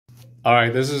All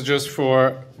right, this is just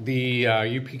for the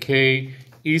UPK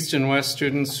East and West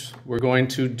students. We're going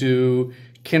to do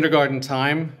Kindergarten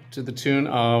Time to the tune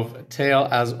of A Tale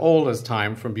as Old as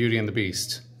Time from Beauty and the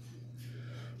Beast.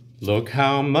 Look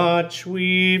how much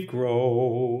we've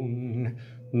grown,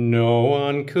 no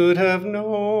one could have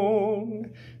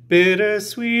known,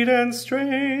 bittersweet and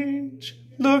strange.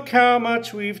 Look how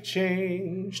much we've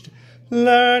changed,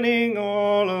 learning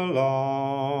all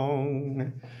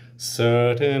along.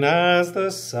 Certain as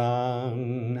the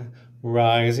sun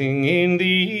rising in the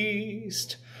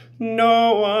east,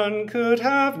 no one could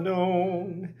have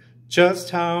known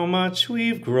just how much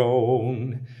we've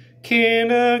grown.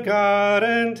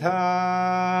 Kindergarten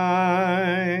time,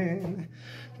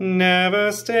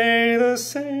 never stay the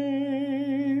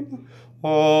same,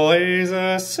 always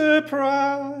a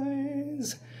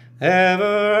surprise,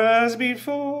 ever as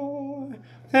before,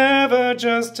 ever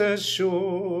just as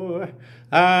sure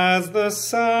as the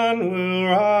sun will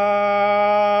rise.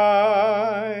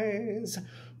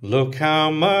 Look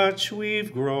how much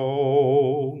we've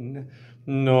grown,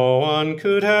 no one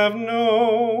could have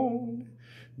known,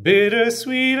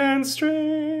 bittersweet and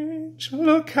strange.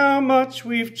 Look how much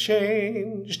we've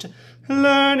changed,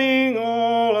 learning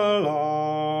all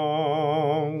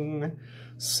along.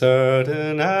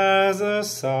 Certain as the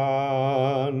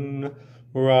sun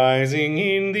rising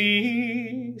in the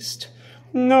east,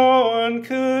 no one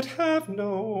could have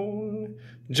known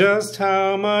just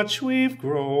how much we've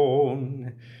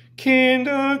grown.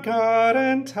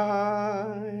 Kindergarten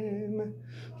time,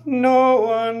 no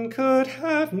one could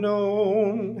have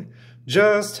known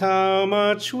just how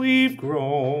much we've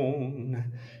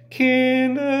grown.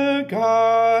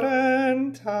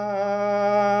 Kindergarten time.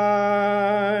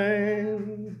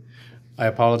 I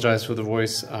apologize for the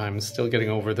voice. I'm still getting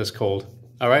over this cold.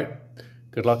 All right,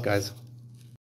 good luck, guys.